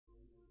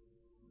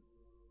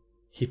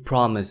He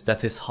promised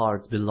that his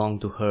heart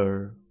belonged to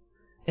her.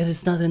 It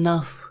is not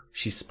enough,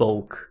 she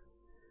spoke.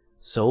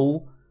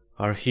 So,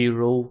 our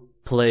hero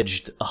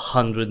pledged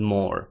 100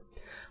 more.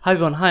 Hi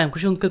everyone, hi, I'm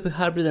ALL the Cryptic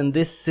Hybrid and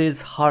this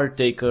is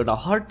Heartaker. Now,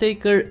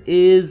 Heartaker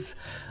is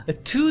a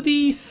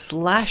 2D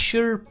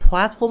slasher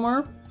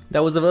platformer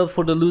that was available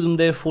for the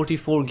LUDUMDARE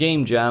 44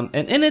 game jam,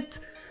 and in it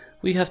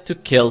we have to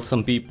kill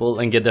some people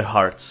and get their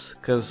hearts,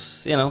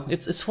 cause you know,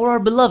 it's for our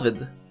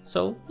beloved.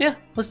 So yeah,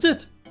 let's do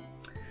it.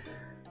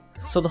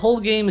 So the whole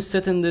game is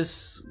set in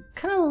this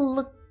kind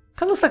of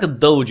looks like a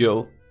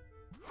dojo,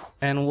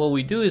 and what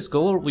we do is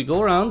we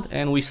go around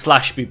and we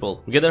slash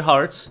people. We get their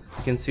hearts.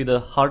 You can see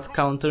the heart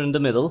counter in the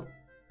middle,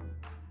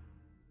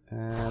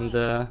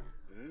 and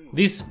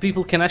these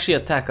people can actually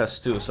attack us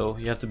too, so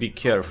you have to be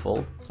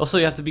careful. Also,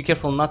 you have to be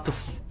careful not to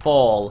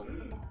fall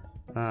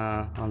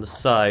on the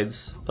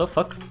sides. Oh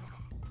fuck.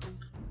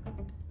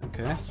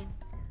 Okay.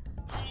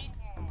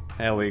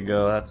 There we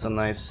go, that's a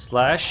nice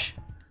slash.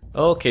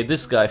 Okay,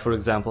 this guy for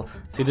example.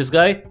 See this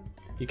guy?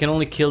 You can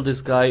only kill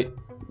this guy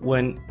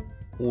when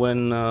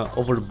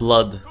over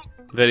blood.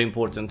 Very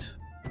important.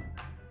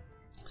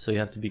 So you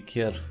have to be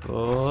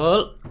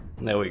careful.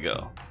 There we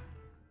go.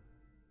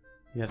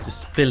 You have to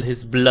spill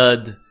his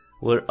blood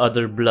where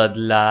other blood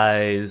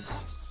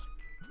lies.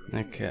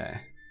 Okay.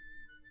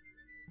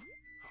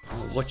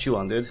 What you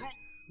want, dude?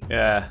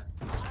 Yeah.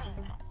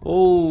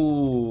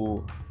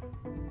 Oh.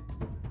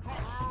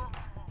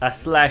 I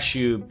slash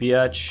you,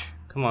 biatch.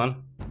 Come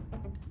on.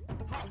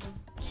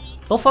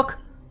 Oh fuck!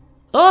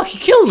 Oh, he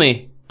killed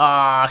me!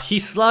 Ah, he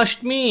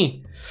slashed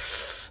me!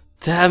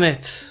 Damn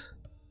it!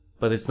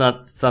 But it's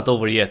not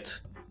over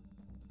yet.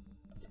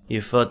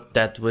 You thought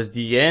that was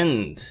the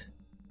end.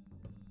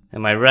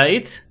 Am I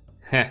right?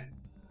 Heh.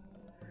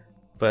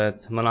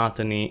 But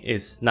monotony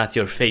is not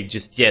your fate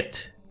just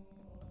yet.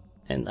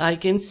 And I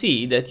can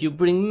see that you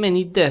bring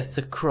many deaths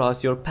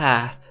across your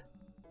path.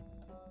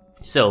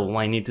 So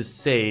I need to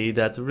say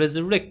that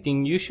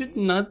resurrecting you should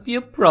not be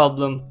a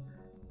problem.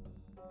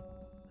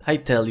 I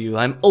tell you,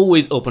 I'm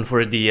always open for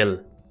a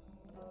deal.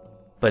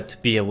 But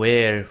be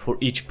aware, for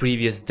each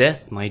previous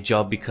death, my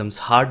job becomes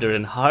harder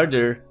and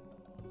harder.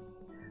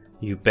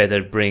 You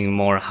better bring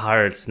more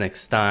hearts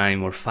next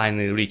time or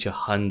finally reach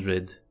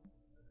 100.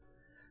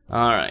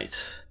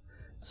 Alright.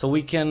 So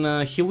we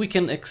can, here we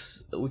can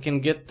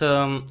get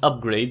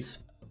upgrades.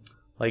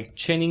 Like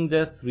chaining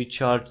death,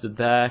 recharge the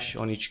dash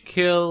on each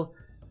kill.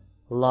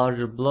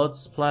 Larger blood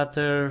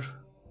splatter,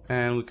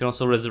 and we can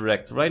also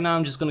resurrect. Right now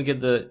I'm just gonna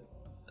get the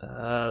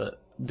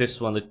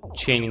this one, the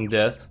chaining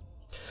death,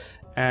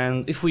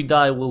 and if we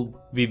die we'll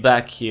be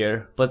back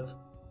here, but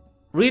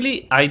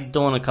really I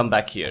don't want to come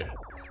back here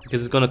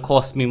because it's gonna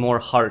cost me more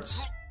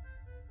hearts,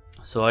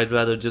 so I'd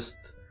rather just,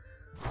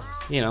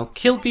 you know,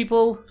 kill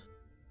people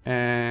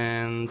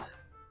and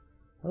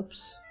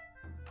oops,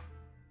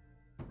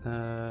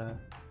 come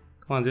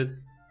on dude,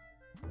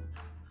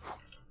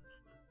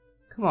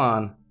 come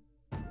on.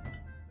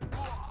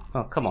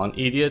 Oh, come on,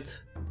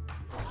 idiot.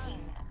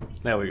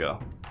 There we go.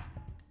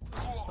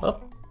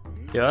 Up.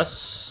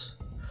 Yes.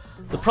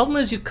 The problem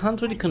is you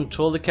can't really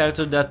control the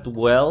character that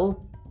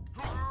well.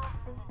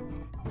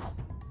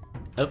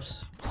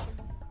 Oops.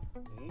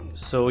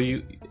 So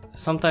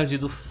sometimes you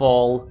do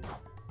fall.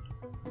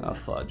 Oh,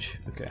 fudge.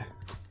 Okay.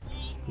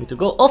 Need to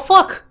go. Oh,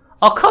 fuck!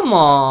 Oh, come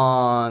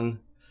on!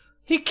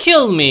 He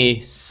killed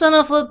me! Son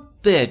of a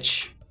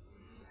bitch!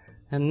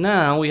 And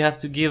now we have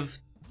to give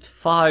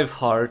 5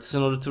 hearts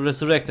in order to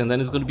resurrect, and then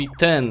it's gonna be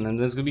 10, and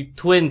then it's gonna be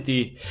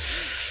 20.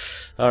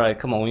 Alright,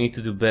 come on, we need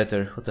to do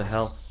better. What the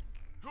hell?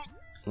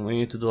 We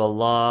need to do a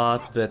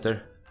lot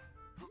better.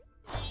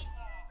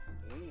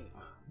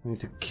 We need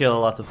to kill a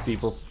lot of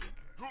people.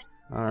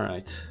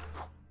 Alright.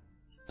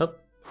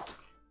 Up.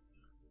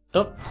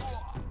 Up.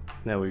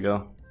 There we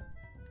go.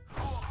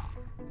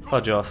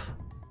 Fudge off.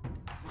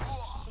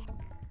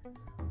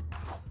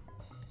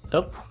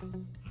 Up.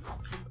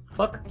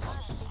 Fuck.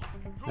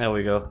 There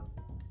we go.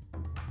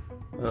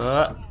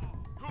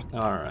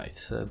 Alright,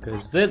 so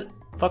goes dead.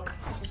 Fuck.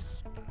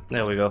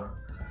 There we go.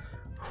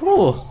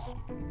 Whew.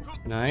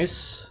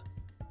 Nice.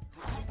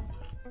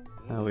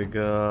 There we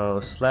go.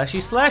 Slashy,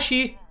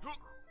 slashy.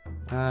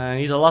 I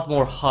need a lot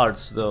more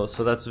hearts though,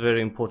 so that's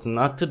very important.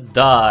 Not to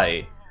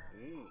die.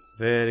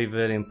 Very,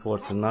 very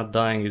important. Not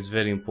dying is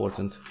very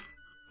important.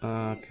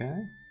 Okay.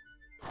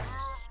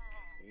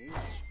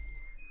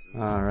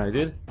 Alright,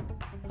 dude.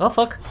 Oh,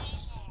 fuck.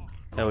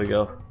 There we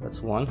go.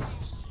 That's one.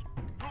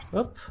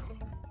 Up.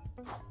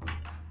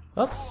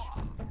 Up.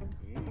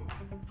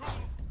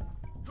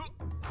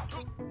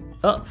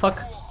 Oh, fuck.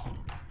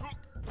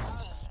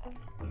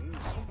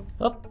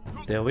 Up.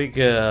 There we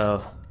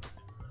go.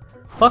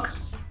 Fuck.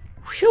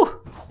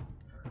 Phew.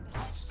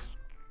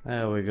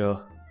 There we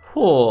go.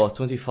 Whoa,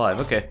 25.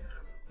 Okay.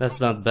 That's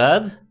not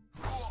bad.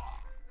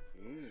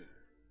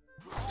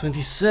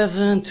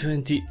 27,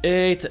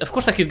 28. Of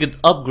course I could get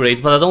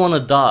upgrades, but I don't want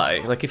to die.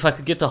 Like if I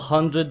could get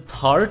 100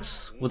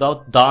 hearts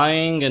without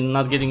dying and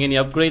not getting any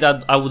upgrade,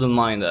 I wouldn't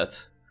mind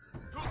that.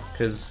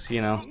 Cause,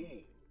 you know,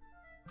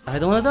 I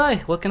don't want to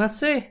die. What can I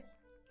say?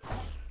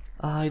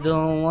 I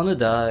don't wanna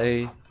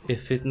die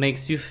if it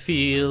makes you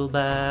feel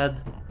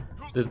bad.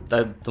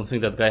 I don't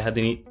think that guy had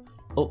any.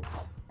 Oh,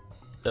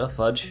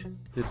 fudge.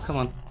 Dude, come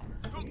on.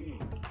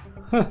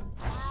 Huh.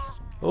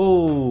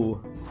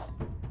 Oh.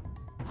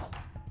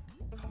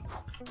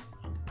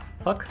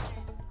 Fuck.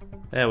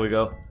 There we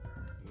go.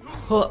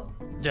 Oh.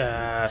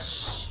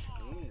 Yes.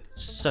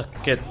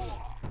 Suck it.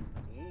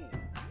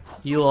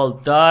 You all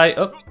die.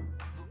 Up.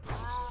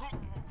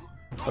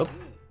 Up.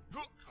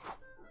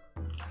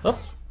 Up.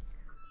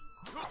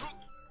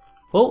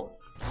 Oh.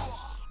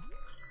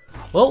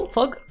 Oh,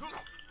 fuck.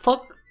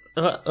 Fuck.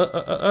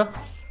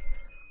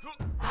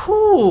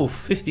 Whew,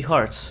 50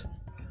 hearts.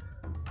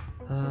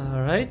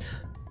 Alright.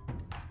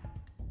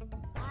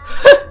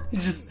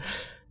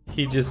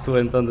 he just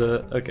went on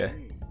the. Okay.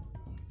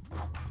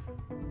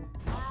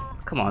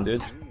 Come on,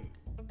 dude.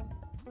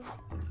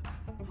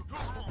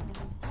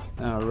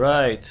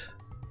 Alright.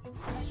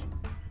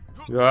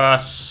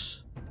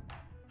 Yes.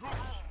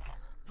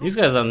 These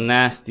guys are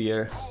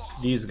nastier.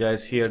 These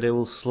guys here, they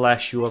will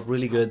slash you up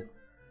really good.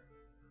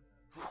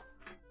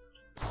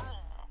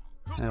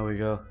 There we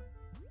go.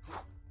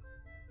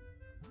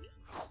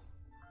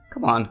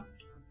 Come on.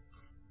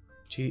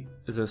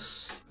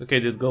 Jesus. Okay,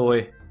 dude, go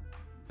away.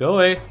 Go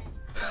away.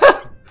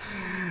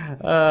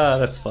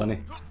 That's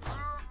funny.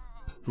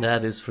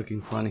 That is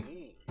freaking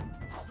funny.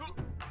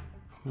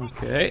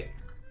 Okay.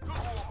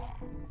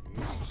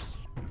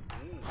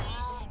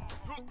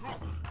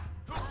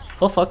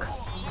 Oh fuck.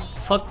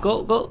 Fuck,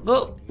 go, go,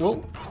 go.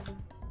 Whoa.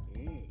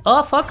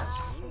 Oh fuck.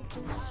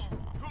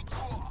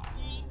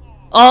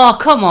 Oh,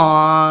 come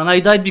on! I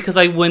died because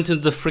I went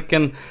into the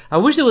frickin'. I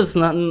wish there was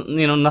not,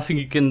 you know, nothing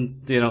you can,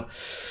 you know.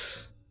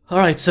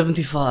 Alright,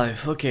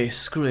 75. Okay,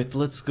 screw it.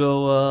 Let's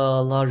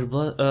go, large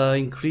blood,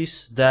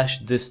 increase dash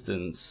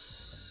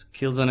distance.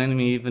 Kills an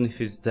enemy even if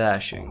he's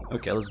dashing.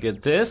 Okay, let's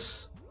get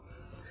this.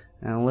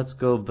 And let's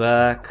go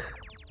back.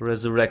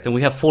 Resurrect. And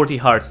we have 40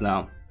 hearts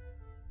now.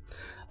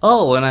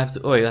 Oh, and I have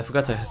to. Oh, wait, I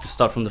forgot I had to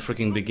start from the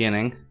freaking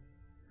beginning.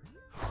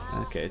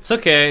 Okay, it's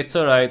okay, it's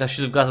alright. I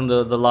should have gotten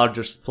the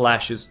larger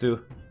splashes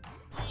too.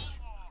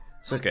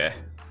 It's okay.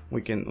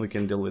 We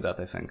can deal with that,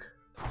 I think.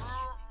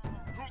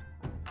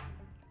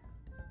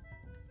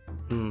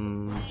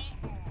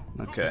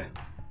 Okay.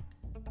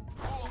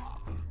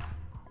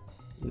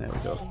 There we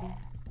go.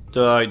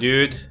 Die,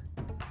 dude.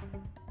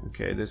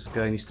 Okay, this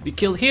guy needs to be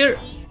killed here.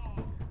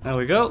 There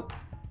we go.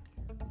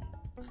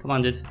 Come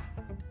on, dude.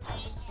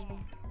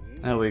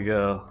 There we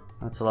go.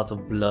 That's a lot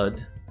of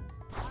blood.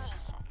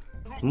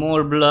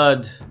 More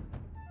blood.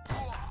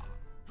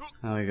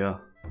 There we go.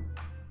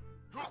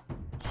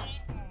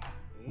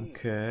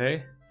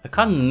 Okay. I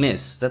can't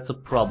miss. That's a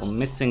problem.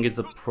 Missing is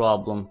a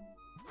problem.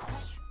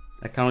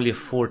 I can't really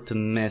afford to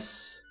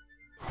miss.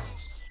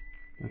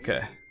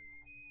 Okay.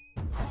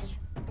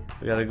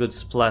 We got a good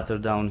splatter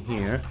down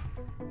here.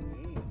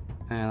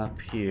 And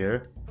up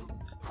here.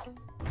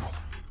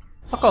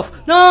 Fuck off.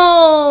 No!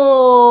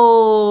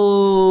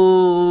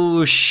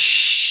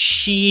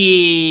 Shit.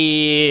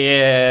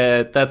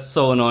 That's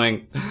so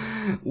annoying.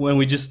 When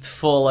we just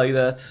fall like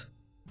that.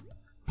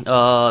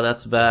 Oh,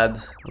 that's bad.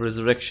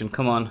 Resurrection,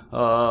 come on.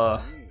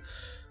 I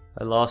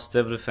lost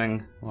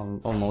everything. Well,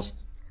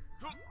 almost.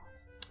 I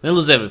didn't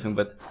lose everything,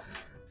 but...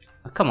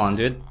 come on,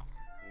 dude.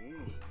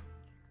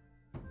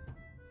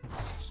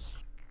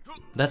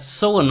 That's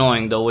so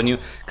annoying, though, when you...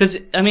 Because,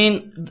 I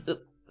mean...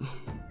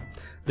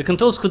 The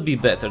controls could be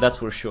better, that's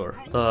for sure.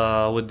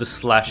 With the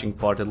slashing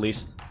part, at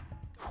least.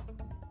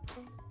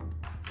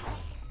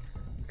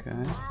 Okay.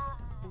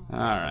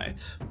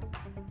 Alright.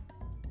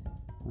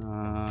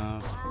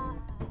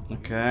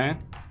 Okay.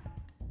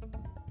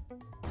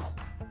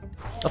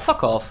 Oh,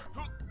 fuck off.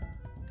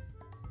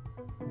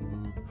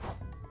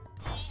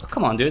 Oh,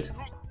 come on, dude.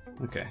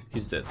 Okay,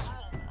 he's dead.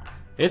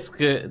 It's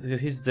good,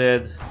 he's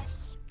dead.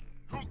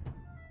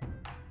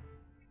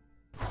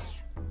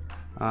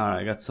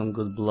 Alright, got some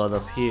good blood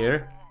up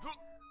here.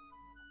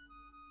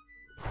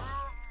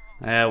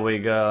 There we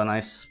go,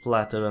 nice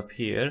splatter up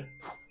here.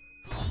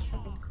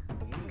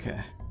 Okay.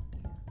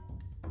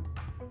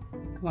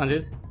 Come on,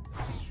 dude.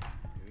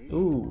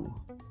 Ooh.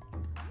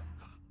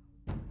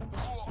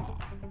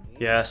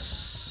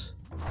 Yes.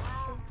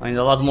 I need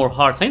a lot more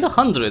hearts. I need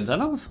 100. I don't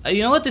know if,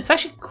 you know what? It's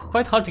actually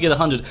quite hard to get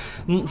 100.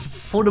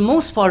 For the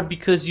most part,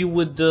 because you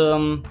would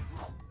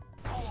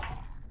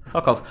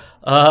fuck off.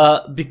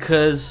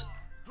 Because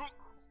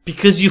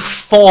you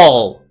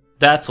fall.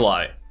 That's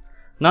why.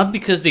 Not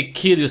because they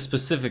kill you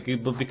specifically,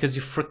 but because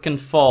you frickin'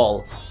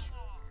 fall.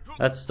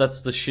 That's the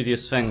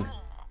shittiest thing.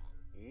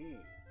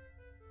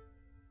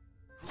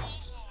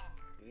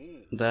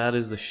 That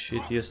is the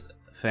shittiest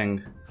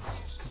thing.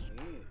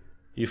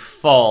 You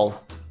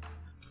fall.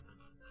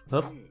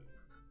 Oh,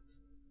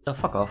 oh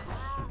fuck off.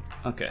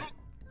 Okay.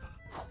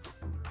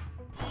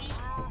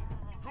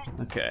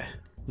 Okay.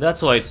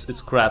 That's why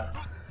it's crap.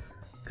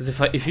 Because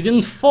if you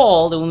didn't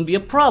fall, there wouldn't be a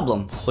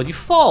problem. But you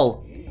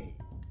fall.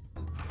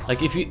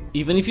 Like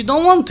even if you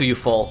don't want to, you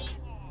fall.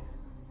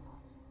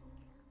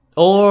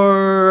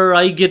 Or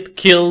I get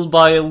killed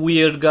by a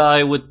weird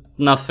guy with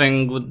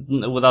nothing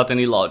without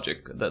any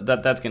logic.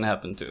 That can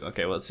happen too.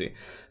 Okay, let's see.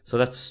 So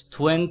that's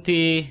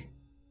 20.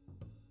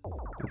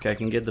 Okay, I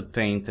can get the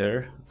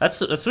painter.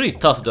 That's really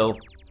tough though,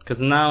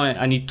 because now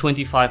I need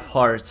 25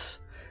 hearts.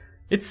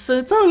 It's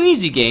not an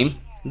easy game.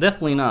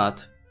 Definitely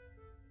not.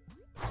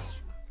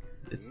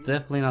 It's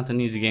definitely not an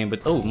easy game.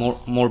 But oh,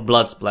 more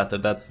blood splatter.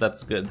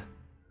 That's good.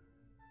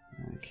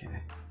 Okay,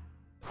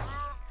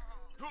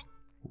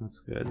 that's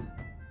good.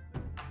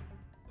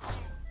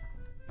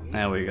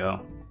 There we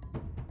go.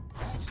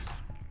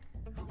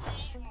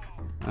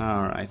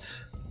 Alright.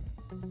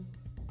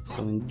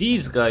 So when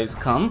these guys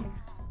come,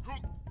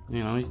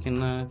 you know, you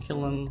can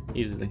kill them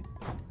easily.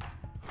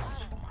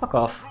 Fuck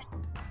off.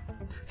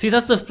 See,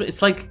 that's the...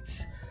 It's like...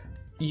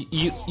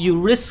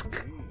 You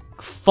risk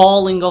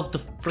falling off the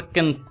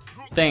frickin'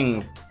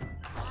 thing.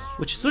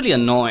 Which is really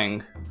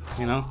annoying,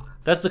 you know?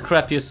 That's the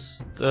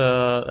crappiest...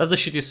 that's the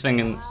shittiest thing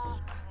in...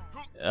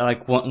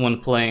 like, when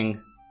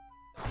playing...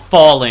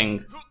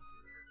 Falling.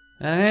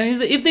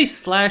 And if they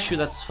slash you,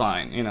 that's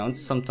fine, you know,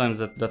 sometimes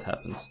that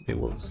happens, they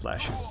will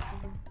slash you.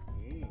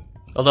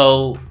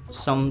 Although,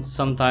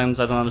 sometimes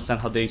I don't understand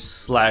how they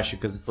slash you,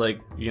 because it's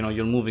like, you know,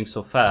 you're moving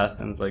so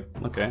fast, and it's like,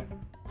 okay.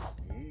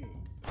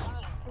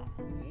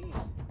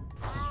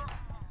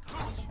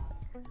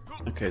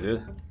 Okay,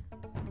 dude.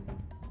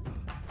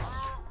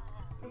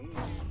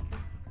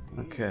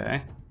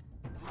 Okay.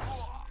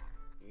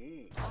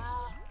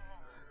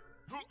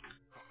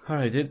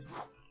 Alright, dude.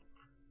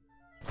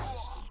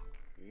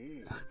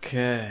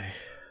 Okay.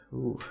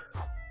 Ooh.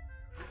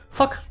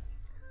 Fuck.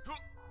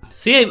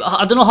 See,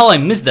 I don't know how I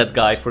missed that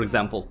guy, for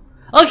example.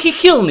 Oh, he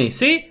killed me.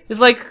 See, it's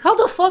like, how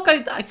the fuck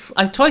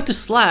I tried to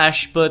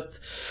slash, but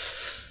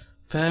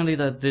apparently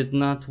that did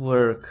not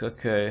work.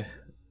 Okay.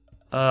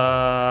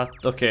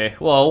 Okay.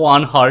 Well,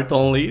 1 heart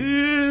only.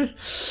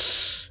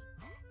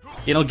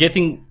 You know,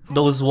 getting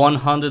those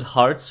 100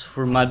 hearts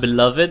for my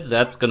beloved,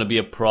 that's gonna be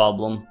a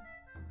problem.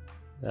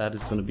 That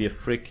is gonna be a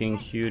freaking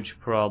huge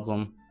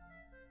problem.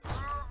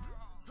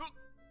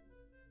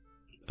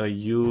 A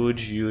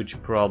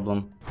huge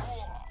problem.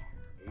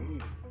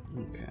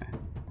 Okay.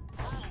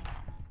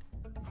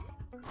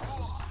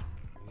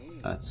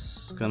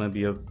 That's gonna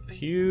be a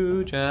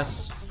huge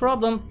ass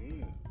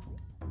problem.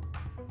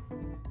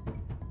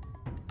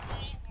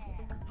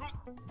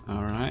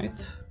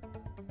 Alright.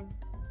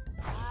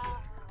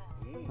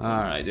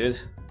 Alright, dude.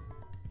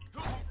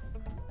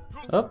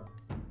 Up.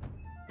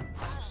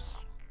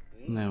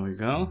 There we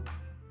go.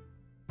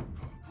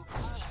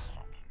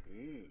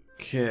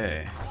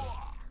 Okay.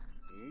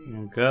 There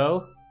we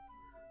go.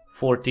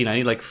 14. I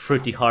need like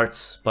 30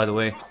 hearts, by the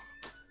way.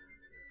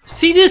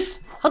 See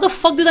this? How the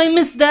fuck did I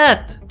miss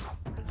that?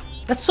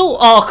 That's so...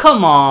 Oh,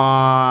 come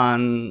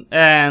on.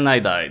 And I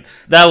died.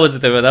 That was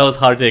it. That was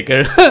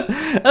Heartaker.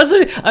 That's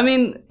really... I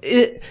mean,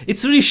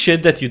 it's really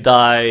shit that you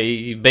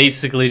die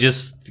basically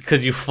just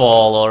because you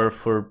fall or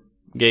for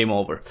game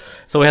over.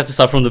 So we have to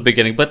start from the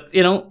beginning. But,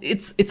 you know,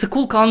 it's a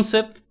cool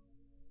concept.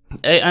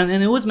 And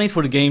it was made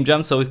for the game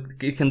jam, so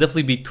it can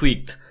definitely be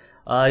tweaked.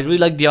 I really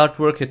like the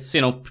artwork. It's,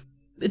 you know,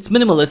 it's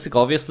minimalistic,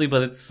 obviously,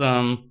 but it's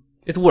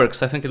it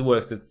works. I think it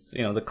works. It's,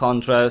 you know, the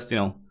contrast, you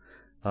know,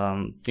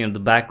 the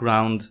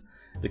background,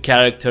 the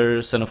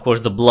characters, and of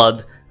course the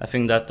blood. I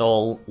think that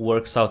all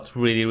works out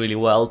really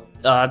well.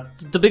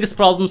 The biggest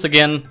problems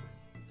again,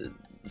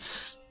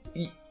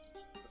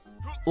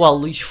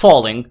 well,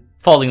 falling.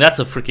 That's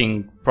a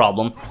freaking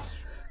problem,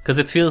 because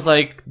it feels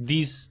like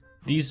these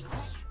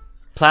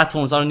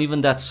platforms aren't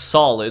even that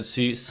solid.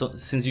 So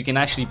since you can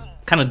actually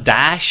kind of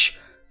dash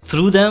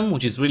through them,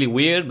 which is really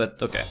weird,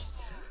 but okay.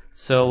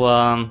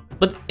 So,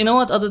 but you know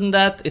what? Other than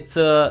that, it's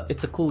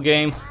a cool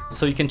game.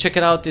 So you can check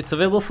it out. It's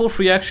available for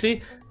free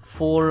actually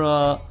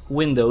for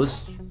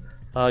Windows.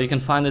 You can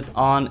find it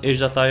on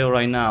itch.io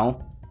right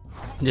now.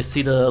 Just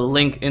see the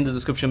link in the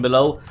description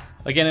below.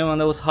 Again, everyone,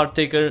 that was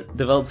Heartaker,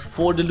 developed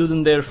for the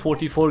LUDUMDARE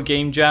 44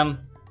 Game Jam.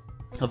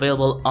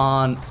 Available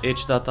on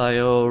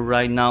itch.io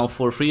right now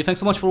for free. Thanks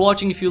so much for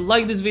watching. If you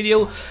like this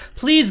video,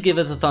 please give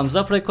it a thumbs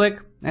up right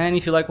quick. And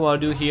if you like what I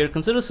do here,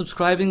 consider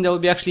subscribing. That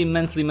would be actually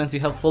immensely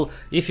helpful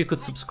if you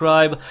could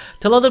subscribe.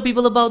 Tell other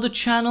people about the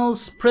channel,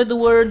 spread the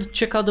word,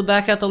 check out the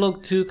back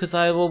catalog too, because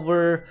I have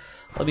over,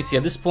 let me see,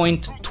 at this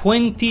point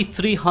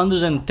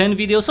 2,310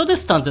 videos, so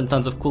there's tons and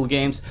tons of cool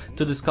games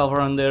to discover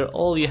on there.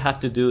 All you have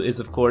to do is,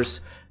 of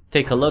course,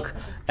 take a look.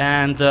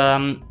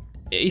 And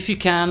if you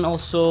can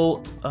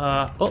also,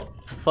 oh,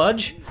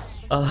 fudge.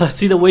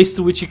 See the ways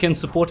to which you can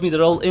support me.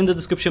 They're all in the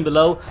description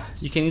below.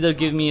 You can either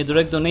give me a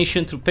direct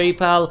donation through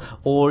PayPal,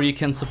 or you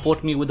can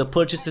support me with the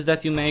purchases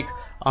that you make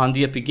on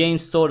the Epic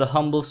Games Store, the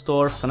Humble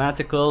Store,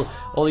 FANATICAL.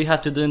 All you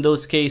have to do in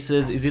those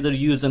cases is either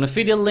use an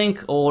affiliate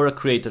link or a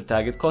creator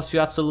tag. It costs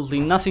you absolutely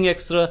nothing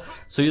extra,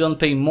 so you don't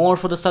pay more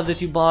for the stuff that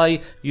you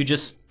buy. You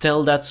just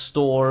tell that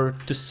store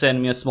to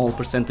send me a small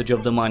percentage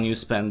of the money you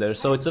spend there.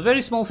 So it's a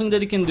very small thing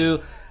that you can do,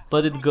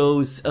 but it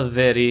goes a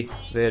very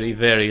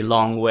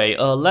long way.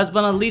 Last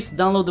but not least,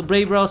 download the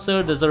Brave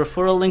browser. There's a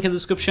referral link in the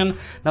description.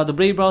 Now, the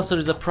Brave browser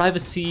is a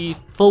privacy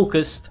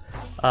focused,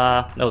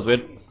 that was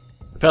weird,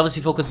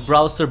 privacy-focused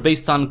browser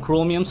based on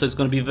Chromium, so it's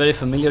going to be very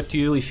familiar to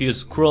you if you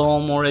use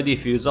Chrome already,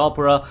 if you use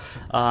Opera,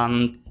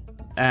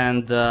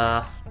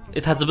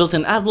 it has a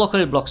built-in ad blocker,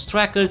 it blocks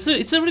trackers.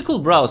 It's a really cool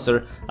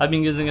browser. I've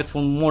been using it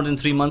for more than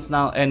 3 months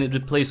now, and it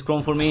replaced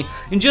Chrome for me.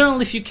 In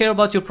general, if you care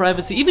about your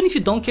privacy, even if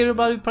you don't care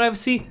about your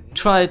privacy,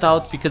 try it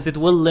out, because it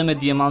will limit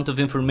the amount of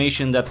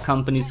information that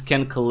companies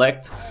can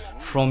collect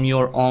from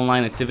your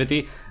online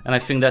activity. And I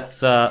think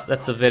that's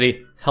a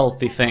very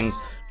healthy thing,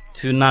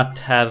 to not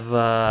have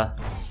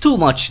too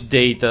much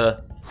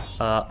data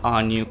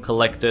on you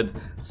collected.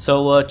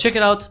 So check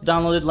it out,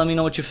 download it, let me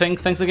know what you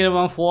think. Thanks again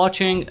everyone for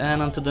watching,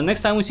 and until the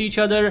next time we see each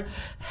other,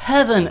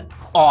 have an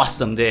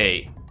awesome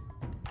day.